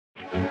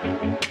Hey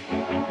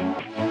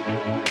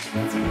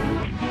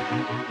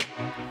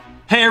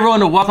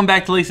everyone, and welcome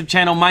back to the YouTube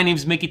channel. My name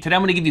is Mickey. Today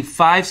I'm going to give you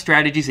 5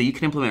 strategies that you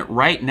can implement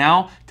right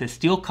now to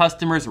steal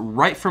customers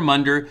right from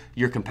under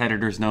your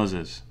competitors'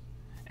 noses.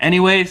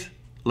 Anyways,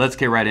 let's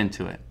get right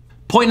into it.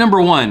 Point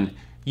number 1,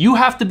 you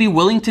have to be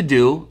willing to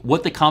do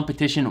what the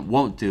competition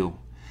won't do.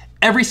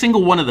 Every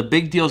single one of the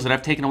big deals that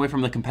I've taken away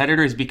from the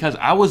competitor is because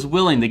I was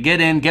willing to get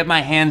in, get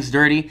my hands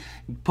dirty,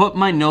 put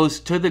my nose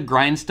to the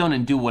grindstone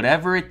and do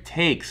whatever it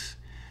takes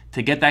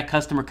to get that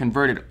customer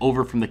converted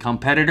over from the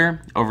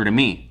competitor over to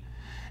me.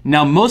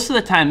 Now, most of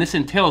the time, this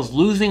entails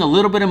losing a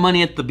little bit of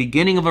money at the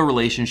beginning of a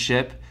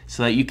relationship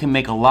so that you can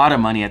make a lot of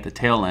money at the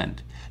tail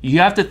end. You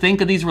have to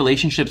think of these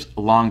relationships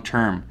long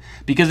term,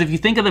 because if you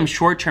think of them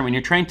short term and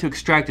you're trying to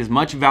extract as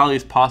much value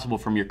as possible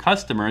from your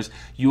customers,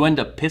 you end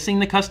up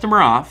pissing the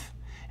customer off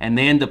and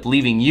they end up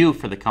leaving you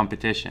for the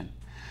competition.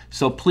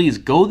 So please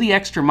go the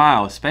extra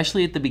mile,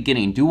 especially at the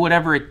beginning. Do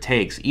whatever it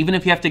takes. Even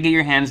if you have to get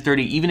your hands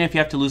dirty, even if you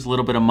have to lose a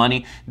little bit of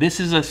money,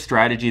 this is a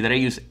strategy that I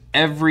use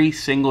every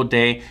single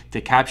day to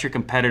capture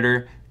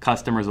competitor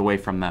customers away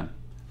from them.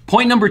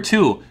 Point number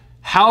 2,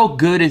 how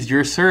good is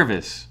your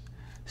service?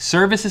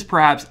 Service is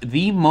perhaps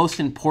the most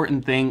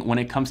important thing when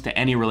it comes to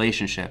any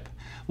relationship.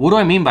 What do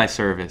I mean by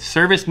service?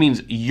 Service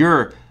means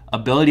your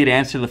ability to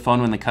answer the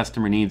phone when the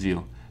customer needs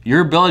you.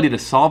 Your ability to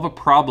solve a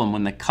problem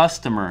when the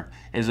customer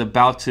is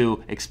about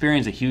to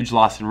experience a huge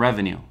loss in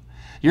revenue.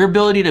 Your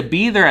ability to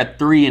be there at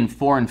 3 and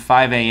 4 and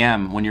 5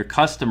 a.m. when your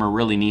customer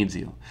really needs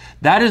you.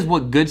 That is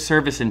what good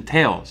service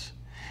entails.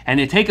 And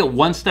to take it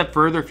one step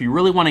further, if you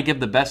really want to give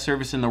the best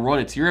service in the world,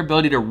 it's your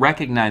ability to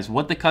recognize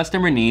what the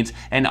customer needs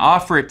and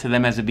offer it to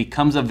them as it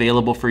becomes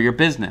available for your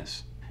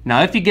business.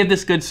 Now, if you give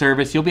this good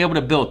service, you'll be able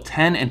to build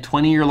 10 and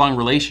 20-year-long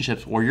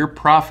relationships where your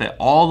profit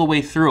all the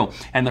way through.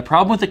 And the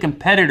problem with the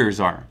competitors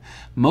are,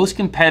 most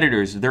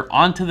competitors, they're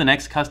on to the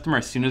next customer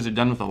as soon as they're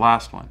done with the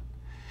last one.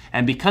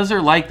 And because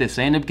they're like this,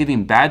 they end up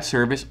giving bad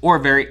service or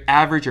very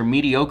average or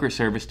mediocre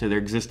service to their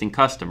existing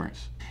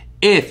customers.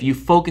 If you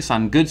focus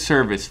on good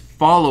service,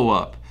 follow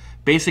up,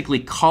 basically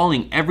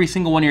calling every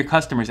single one of your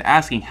customers,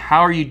 asking,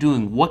 how are you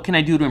doing? What can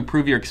I do to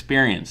improve your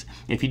experience?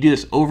 If you do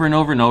this over and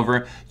over and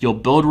over, you'll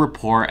build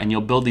rapport and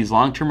you'll build these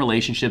long-term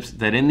relationships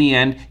that in the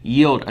end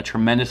yield a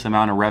tremendous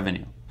amount of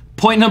revenue.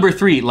 Point number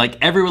 3, like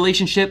every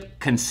relationship,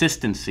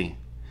 consistency.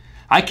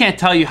 I can't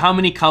tell you how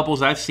many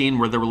couples I've seen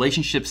where the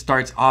relationship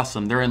starts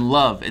awesome. They're in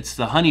love. It's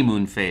the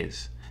honeymoon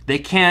phase. They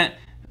can't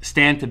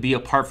stand to be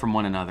apart from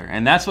one another.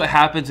 And that's what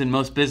happens in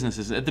most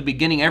businesses. At the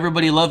beginning,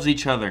 everybody loves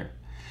each other.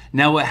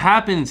 Now, what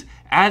happens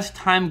as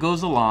time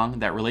goes along,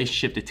 that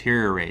relationship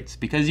deteriorates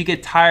because you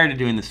get tired of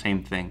doing the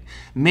same thing.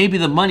 Maybe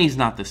the money's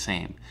not the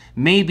same.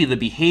 Maybe the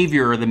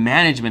behavior or the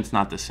management's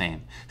not the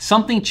same.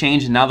 Something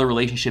changed and now the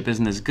relationship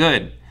isn't as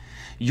good.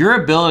 Your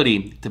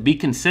ability to be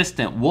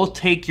consistent will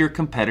take your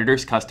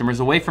competitors' customers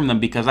away from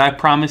them, because I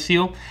promise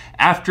you,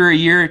 after a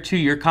year or two,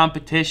 your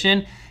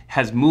competition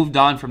has moved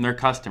on from their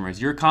customers.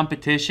 Your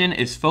competition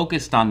is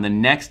focused on the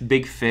next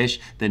big fish,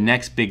 the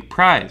next big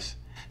prize.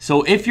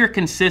 So if you're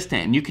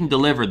consistent and you can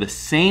deliver the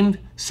same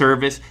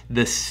service,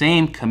 the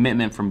same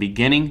commitment from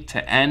beginning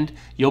to end,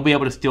 you'll be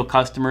able to steal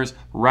customers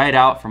right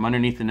out from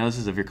underneath the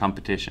noses of your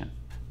competition.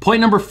 Point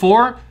number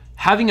 4,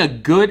 having a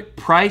good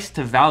price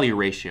to value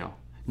ratio.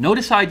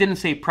 Notice how I didn't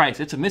say price.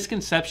 It's a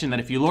misconception that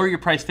if you lower your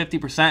price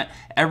 50%,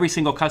 every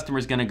single customer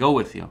is going to go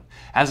with you.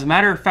 As a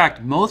matter of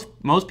fact,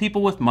 most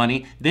people with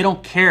money, they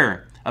don't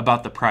care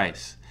about the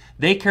price.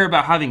 They care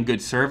about having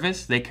good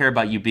service. They care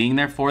about you being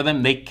there for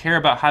them. They care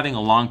about having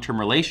a long-term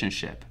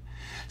relationship.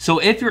 So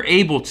if you're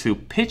able to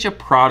pitch a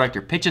product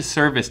or pitch a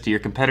service to your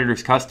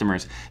competitors'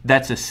 customers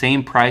that's the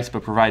same price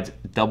but provides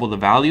double the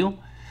value,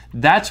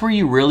 that's where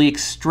you really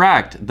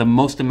extract the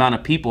most amount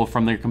of people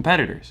from their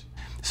competitors.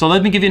 So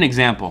let me give you an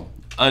example.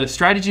 A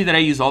strategy that I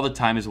use all the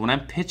time is when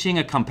I'm pitching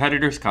a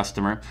competitor's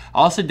customer,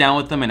 I'll sit down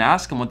with them and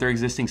ask them what their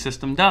existing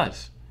system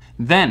does.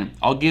 Then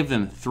I'll give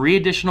them 3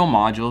 additional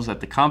modules that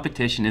the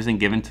competition isn't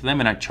given to them,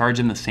 and I charge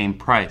them the same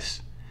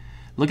price.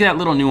 Look at that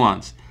little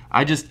nuance.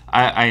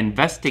 I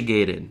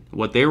investigated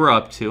what they were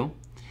up to,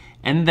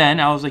 and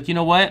then I was like, you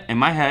know what? In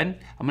my head,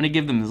 I'm going to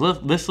give them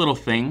this little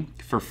thing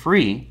for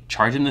free,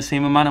 charge them the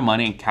same amount of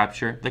money, and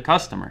capture the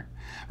customer.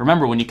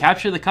 Remember, when you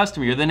capture the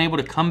customer, you're then able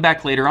to come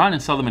back later on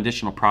and sell them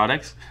additional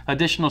products,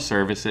 additional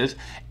services,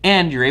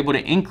 and you're able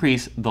to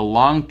increase the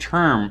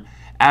long-term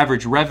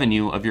average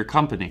revenue of your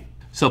company.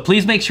 So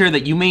please make sure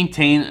that you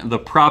maintain the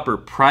proper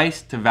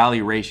price to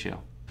value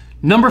ratio.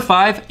 Number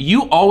 5,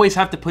 you always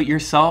have to put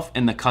yourself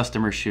in the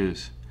customer's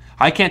shoes.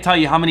 I can't tell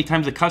you how many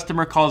times a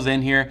customer calls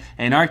in here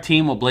and our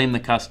team will blame the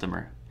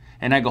customer.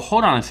 And I go,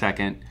 hold on a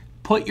second,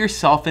 put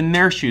yourself in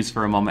their shoes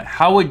for a moment.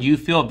 How would you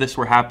feel if this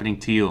were happening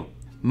to you?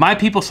 My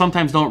people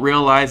sometimes don't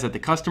realize that the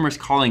customer's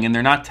calling in,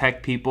 they're not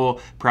tech people,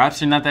 perhaps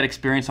they're not that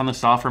experienced on the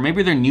software,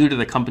 maybe they're new to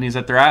the companies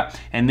that they're at,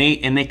 and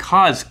they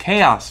cause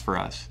chaos for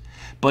us.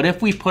 But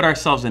if we put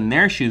ourselves in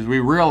their shoes, we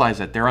realize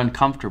that they're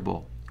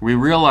uncomfortable. We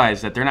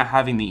realize that they're not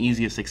having the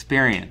easiest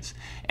experience.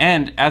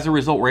 And as a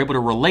result, we're able to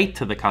relate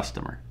to the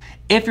customer.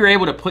 If you're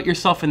able to put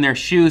yourself in their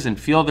shoes and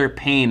feel their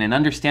pain and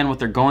understand what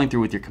they're going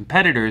through with your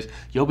competitors,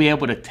 you'll be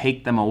able to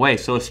take them away.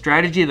 So a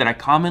strategy that I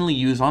commonly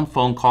use on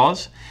phone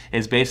calls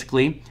is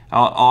basically,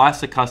 I'll ask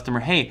the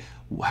customer, hey,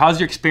 how's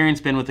your experience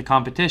been with the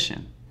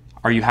competition?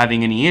 Are you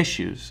having any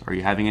issues? Are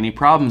you having any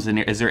problems in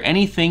there? Is there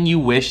anything you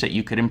wish that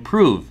you could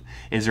improve?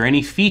 Is there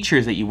any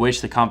features that you wish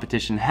the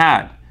competition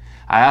had?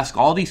 I ask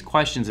all these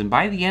questions, and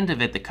by the end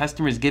of it, the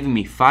customer is giving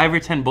me 5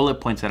 or 10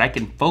 bullet points that I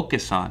can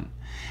focus on.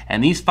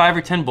 And these 5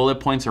 or 10 bullet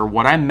points are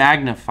what I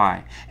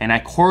magnify, and I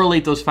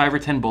correlate those 5 or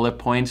 10 bullet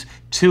points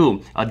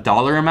to a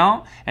dollar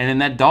amount, and then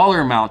that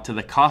dollar amount to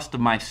the cost of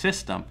my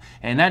system.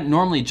 And that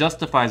normally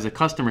justifies the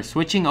customer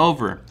switching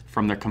over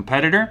from their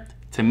competitor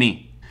to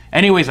me.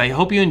 Anyways, I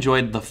hope you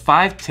enjoyed the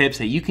 5 tips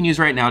that you can use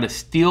right now to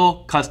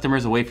steal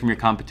customers away from your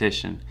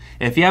competition.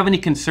 If you have any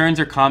concerns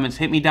or comments,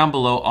 hit me down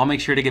below. I'll make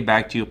sure to get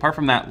back to you. Apart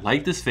from that,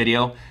 like this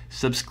video,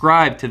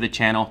 subscribe to the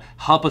channel,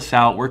 help us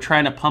out. We're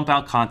trying to pump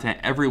out content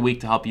every week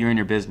to help you in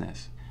your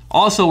business.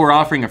 Also, we're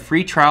offering a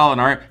free trial on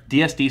our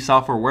DSD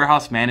software,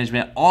 warehouse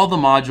management, all the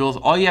modules.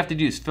 All you have to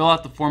do is fill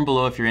out the form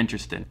below if you're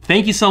interested.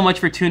 Thank you so much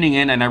for tuning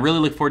in, and I really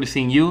look forward to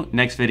seeing you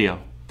next video.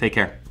 Take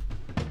care.